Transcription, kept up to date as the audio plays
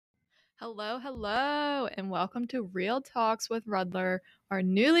Hello, and welcome to Real Talks with Rudler, our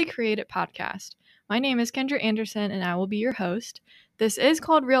newly created podcast. My name is Kendra Anderson, and I will be your host. This is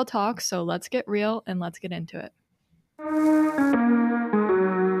called Real Talks, so let's get real and let's get into it.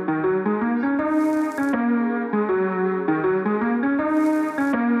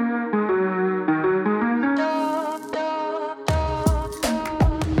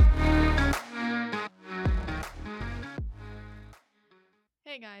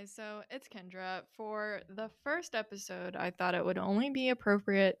 Hey guys, so it's Kendra. For the first episode, I thought it would only be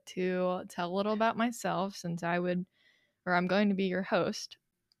appropriate to tell a little about myself since I'm going to be your host.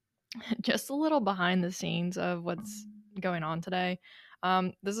 Just a little behind the scenes of what's going on today.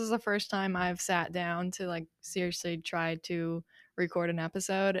 This is the first time I've sat down to seriously try to record an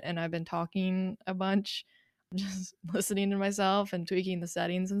episode, and I've been talking a bunch, just listening to myself and tweaking the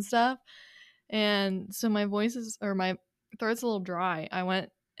settings and stuff. And so my throat's a little dry. I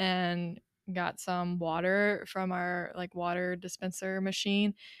went and got some water from our water dispenser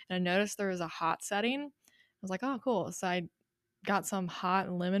machine, and I noticed there was a hot setting. I was like, oh cool. So I got some hot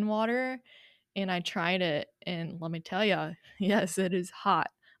lemon water and I tried it, and let me tell you, yes, it is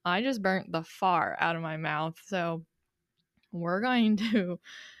hot. I just burnt the far out of my mouth. So we're going to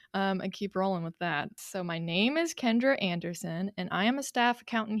keep rolling with that. So my name is Kendra Anderson, and I am a staff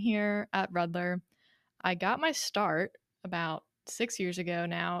accountant here at Rudler. I got my start about 6 years ago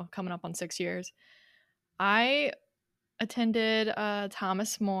now, coming up on 6 years. I attended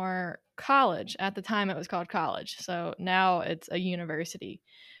Thomas More College. At the time, it was called college. So now it's a university.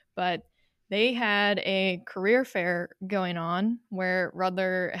 But they had a career fair going on where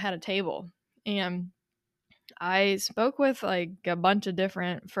Rudler had a table. And I spoke with a bunch of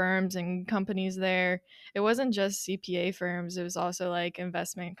different firms and companies there. It wasn't just CPA firms, it was also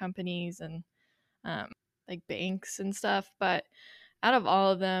investment companies and banks and stuff. But out of all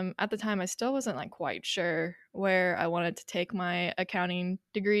of them, at the time, I still wasn't quite sure where I wanted to take my accounting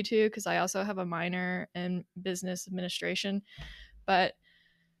degree to, because I also have a minor in business administration. But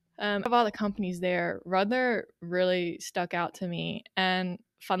of all the companies there, Rudler really stuck out to me. And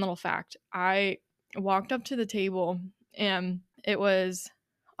fun little fact, I walked up to the table and it was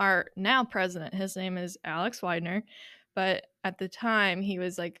our now president. His name is Alex Widener, but at the time he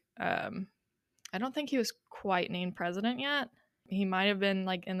was I don't think he was quite named president yet. He might have been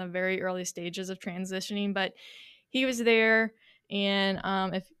in the very early stages of transitioning, but he was there. And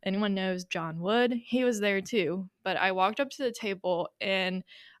if anyone knows John Wood, he was there too. But I walked up to the table and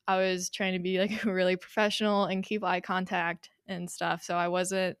I was trying to be really professional and keep eye contact and stuff. So I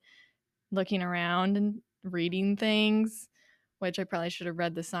wasn't looking around and reading things, which I probably should have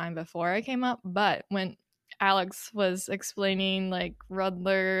read the sign before I came up. But when Alex was explaining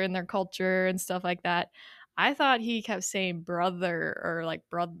Rudler and their culture and stuff like that, I thought he kept saying brother or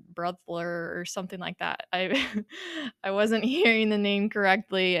Brudler or something like that. I wasn't hearing the name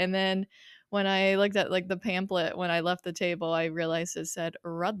correctly, and then when I looked at the pamphlet when I left the table, I realized it said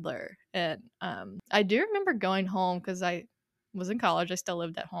Rudler. And I do remember going home because I was in college. I still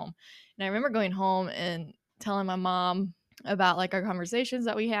lived at home, and I remember going home and telling my mom about our conversations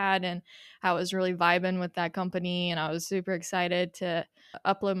that we had and how it was really vibing with that company, and I was super excited to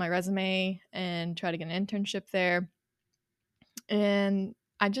upload my resume and try to get an internship there. And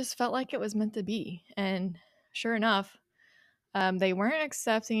I just felt like it was meant to be. And sure enough, they weren't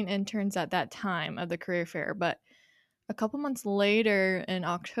accepting interns at that time of the career fair, but a couple months later in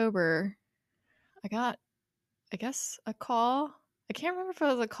October, I got, I guess, a call. I can't remember if it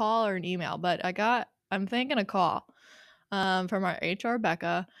was a call or an email, but I'm thinking a call from our HR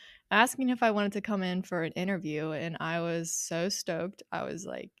Becca asking if I wanted to come in for an interview. And I was so stoked. I was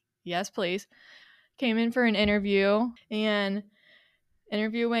like, yes, please. Came in for an interview, and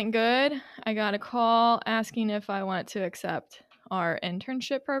interview went good. I got a call asking if I wanted to accept our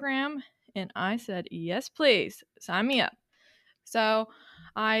internship program, and I said, yes, please, sign me up. So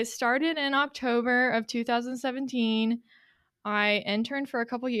I started in October of 2017. I interned for a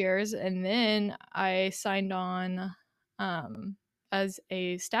couple years, and then I signed on as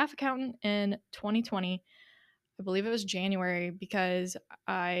a staff accountant in 2020. I believe it was January, because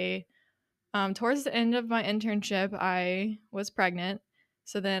I towards the end of my internship, I was pregnant.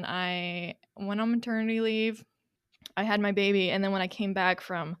 So then I went on maternity leave. I had my baby, and then when I came back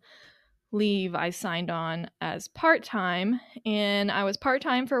from leave, I signed on as part-time, and I was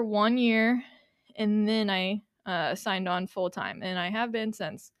part-time for 1 year, and then I signed on full-time, and I have been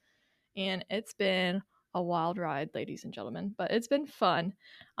since. And it's been a wild ride, ladies and gentlemen, but it's been fun.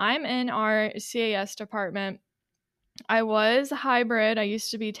 I'm in our CAS department. I was hybrid. I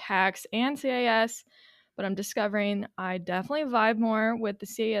used to be tax and CAS, but I'm discovering I definitely vibe more with the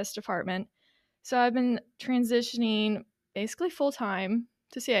CAS department. So I've been transitioning basically full time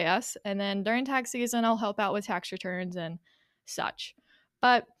to CAS, and then during tax season, I'll help out with tax returns and such.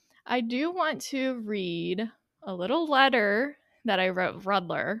 But I do want to read a little letter that I wrote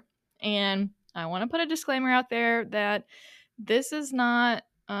Rudler, and I want to put a disclaimer out there that this is not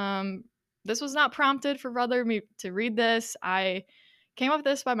this was not prompted for Rudler to read this. I came up with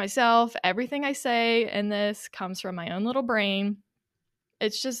this by myself. Everything I say in this comes from my own little brain.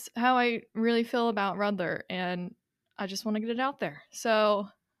 It's just how I really feel about Rudler, and I just want to get it out there. So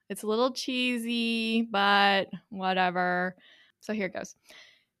it's a little cheesy, but whatever. So here it goes.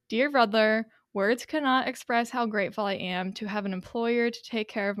 Dear Rudler, words cannot express how grateful I am to have an employer to take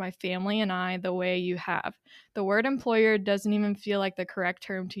care of my family and I the way you have. The word employer doesn't even feel like the correct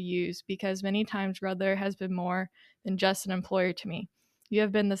term to use because many times Rudler has been more than just an employer to me. You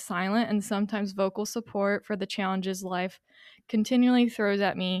have been the silent and sometimes vocal support for the challenges life continually throws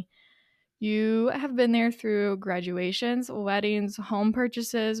at me. You have been there through graduations, weddings, home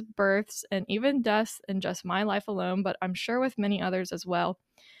purchases, births, and even deaths in just my life alone, but I'm sure with many others as well.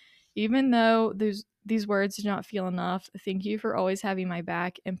 Even though these words do not feel enough, thank you for always having my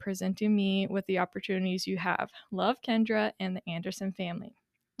back and presenting me with the opportunities you have. Love, Kendra and the Anderson family.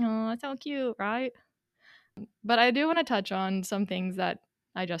 Oh, that's so cute, right? But I do want to touch on some things that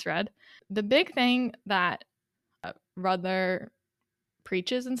I just read. The big thing that Rudler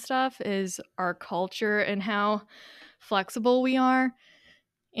preaches and stuff is our culture and how flexible we are.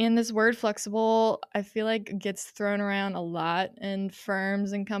 And this word flexible, I feel like gets thrown around a lot in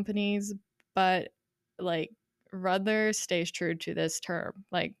firms and companies, but like Rudler stays true to this term,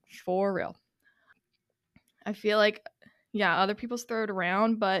 like for real. I feel like, yeah, other people's throw it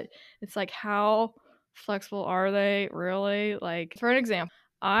around, but it's like, how flexible are they really? Like, for an example,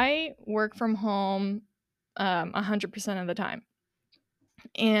 I work from home 100% of the time.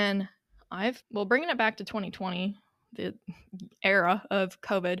 And bringing it back to 2020, the era of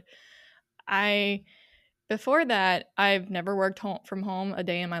COVID, before that, I've never worked from home a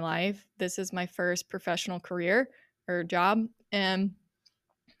day in my life. This is my first professional career or job. And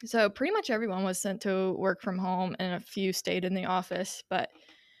so pretty much everyone was sent to work from home and a few stayed in the office. But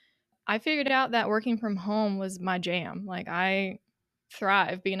I figured out that working from home was my jam. Like, I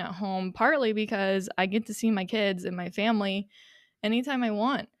thrive being at home, partly because I get to see my kids and my family anytime I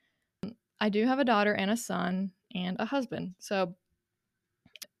want. I do have a daughter and a son and a husband. So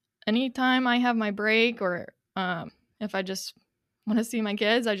anytime I have my break or if I just want to see my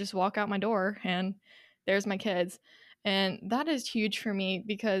kids, I just walk out my door and there's my kids. And that is huge for me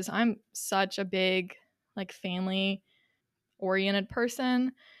because I'm such a big, like, family oriented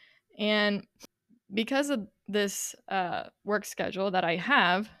person. And because of this work schedule that I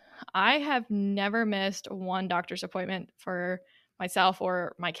have never missed one doctor's appointment for myself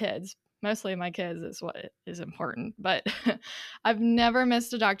or my kids. Mostly my kids is what is important, but I've never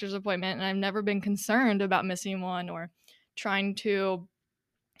missed a doctor's appointment, and I've never been concerned about missing one or trying to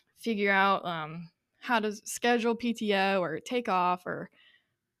figure out how to schedule PTO or take off or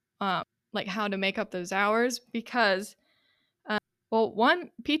like how to make up those hours because well,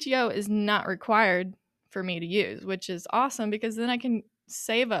 one, PTO is not required for me to use, which is awesome because then I can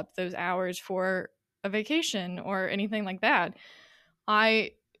save up those hours for a vacation or anything like that.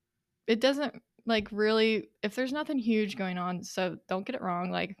 It doesn't like really, if there's nothing huge going on, so don't get it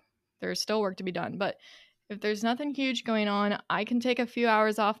wrong, like there's still work to be done, but if there's nothing huge going on, I can take a few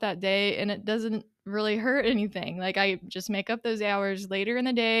hours off that day and it doesn't really hurt anything. Like, I just make up those hours later in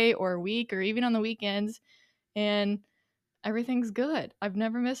the day or week or even on the weekends, and everything's good. I've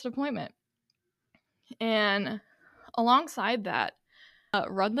never missed an appointment. And alongside that,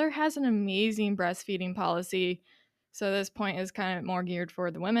 Rudler has an amazing breastfeeding policy. So this point is kind of more geared for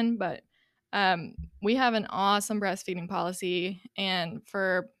the women, but we have an awesome breastfeeding policy. And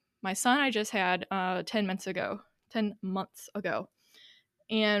for my son, I just had 10 months ago.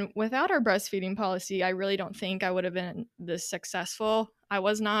 And without our breastfeeding policy, I really don't think I would have been this successful. I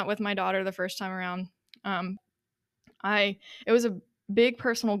was not with my daughter the first time around. It was a big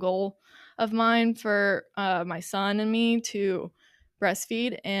personal goal of mine for my son and me to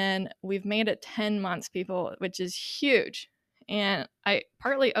breastfeed, and we've made it 10 months, people, which is huge. And I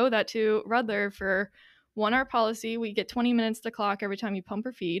partly owe that to Rudler for our policy. We get 20 minutes to clock every time you pump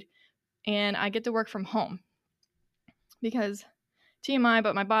or feed, and I get to work from home because TMI,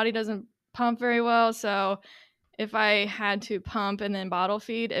 but my body doesn't pump very well. So if I had to pump and then bottle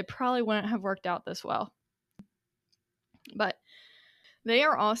feed, it probably wouldn't have worked out this well. But they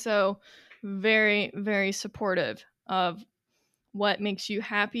are also very, very supportive of what makes you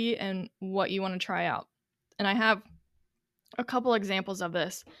happy and what you want to try out. And I have a couple examples of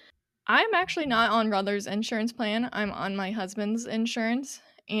this. I'm actually not on Rudler's insurance plan. I'm on my husband's insurance.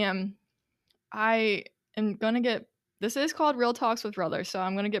 And I am going to get, this is called Real Talks with Rudler, so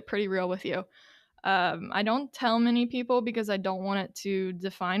I'm going to get pretty real with you. I don't tell many people because I don't want it to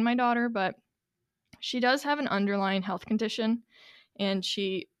define my daughter, but she does have an underlying health condition, and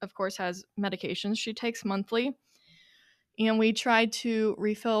she, of course, has medications she takes monthly. And we tried to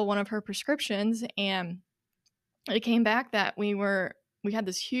refill one of her prescriptions, and it came back that we had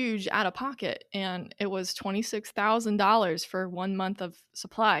this huge out of pocket, and it was $26,000 for 1 month of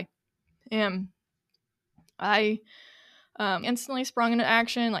supply. And I instantly sprung into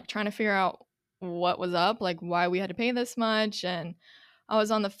action, like trying to figure out what was up, like why we had to pay this much. And I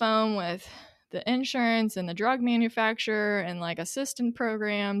was on the phone with the insurance and the drug manufacturer and like assistant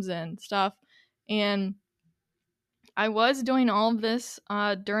programs and stuff. And I was doing all of this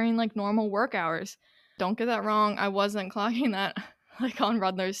during like normal work hours. Don't get that wrong. I wasn't clocking that like on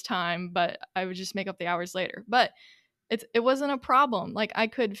Rudler's time, but I would just make up the hours later. But it wasn't a problem. Like I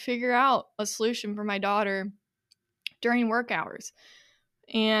could figure out a solution for my daughter during work hours.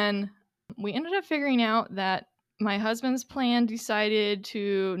 And we ended up figuring out that my husband's plan decided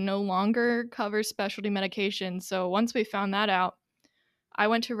to no longer cover specialty medication. So once we found that out, I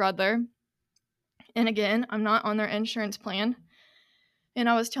went to Rudler. And again, I'm not on their insurance plan. And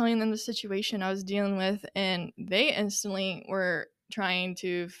I was telling them the situation I was dealing with, and they instantly were trying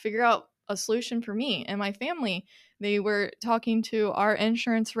to figure out a solution for me and my family. They were talking to our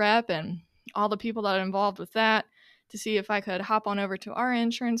insurance rep and all the people that are involved with that to see if I could hop on over to our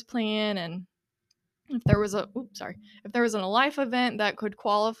insurance plan, and if there was a life event that could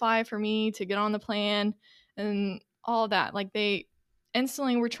qualify for me to get on the plan and all that. Like they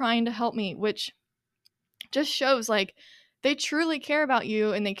instantly were trying to help me, which just shows like they truly care about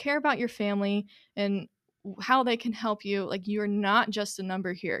you and they care about your family and how they can help you. Like you are not just a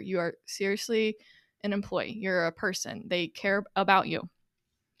number here. You are seriously an employee. You're a person. They care about you.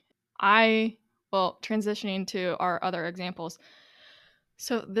 Transitioning to our other examples.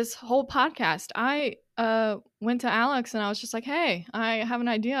 So this whole podcast, I went to Alex and I was just like, hey, I have an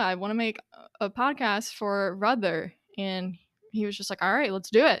idea. I want to make a podcast for Rudler. And he was just like, all right,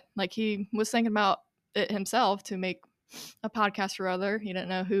 let's do it. Like he was thinking about it himself to make a podcast for Rudler. He didn't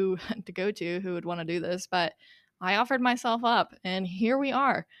know who to go to, who would want to do this, but I offered myself up and here we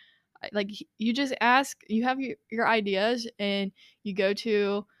are. Like you just ask, you have your ideas and you go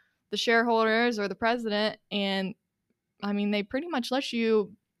to the shareholders or the president, and I mean, they pretty much let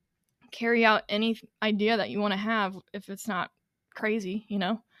you carry out any idea that you want to have if it's not crazy, you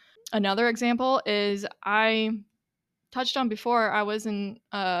know? Another example is I touched on before, I was in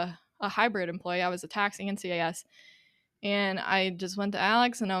a hybrid employee. I was a taxing and CAS. And I just went to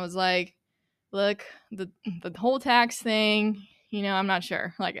Alex and I was like, look, the whole tax thing, you know, I'm not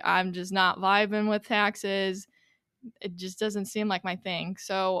sure. Like, I'm just not vibing with taxes. It just doesn't seem like my thing.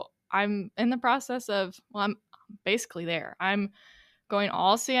 So I'm in the process of, I'm basically there. I'm going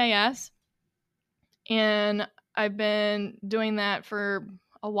all CIS, and I've been doing that for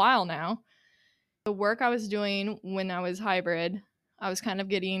a while now. The work I was doing when I was hybrid, I was kind of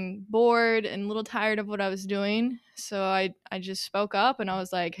getting bored and a little tired of what I was doing. So I just spoke up and I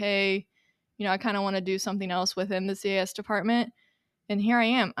was like, hey, you know, I kind of want to do something else within the CIS department. And here I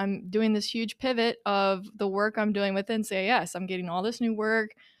am. I'm doing this huge pivot of the work I'm doing within CIS. I'm getting all this new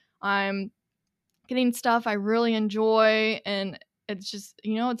work. I'm getting stuff I really enjoy. And it's just,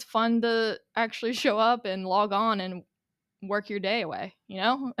 you know, it's fun to actually show up and log on and work your day away, you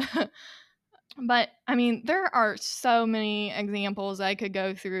know? But I mean, there are so many examples I could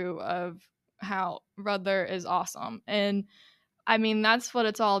go through of how Rudler is awesome. And I mean, that's what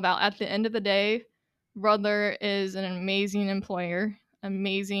it's all about. At the end of the day, Rudler is an amazing employer,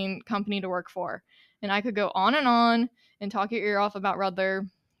 amazing company to work for. And I could go on and talk your ear off about Rudler,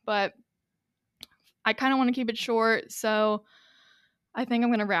 but I kind of want to keep it short. So I think I'm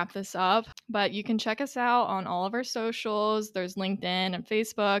going to wrap this up, but you can check us out on all of our socials. There's LinkedIn and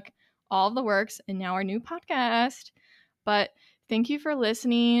Facebook, all of the works, and now our new podcast. But thank you for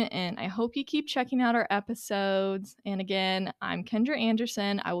listening, and I hope you keep checking out our episodes. And again, I'm Kendra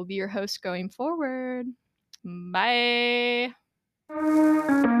Anderson. I will be your host going forward. Bye.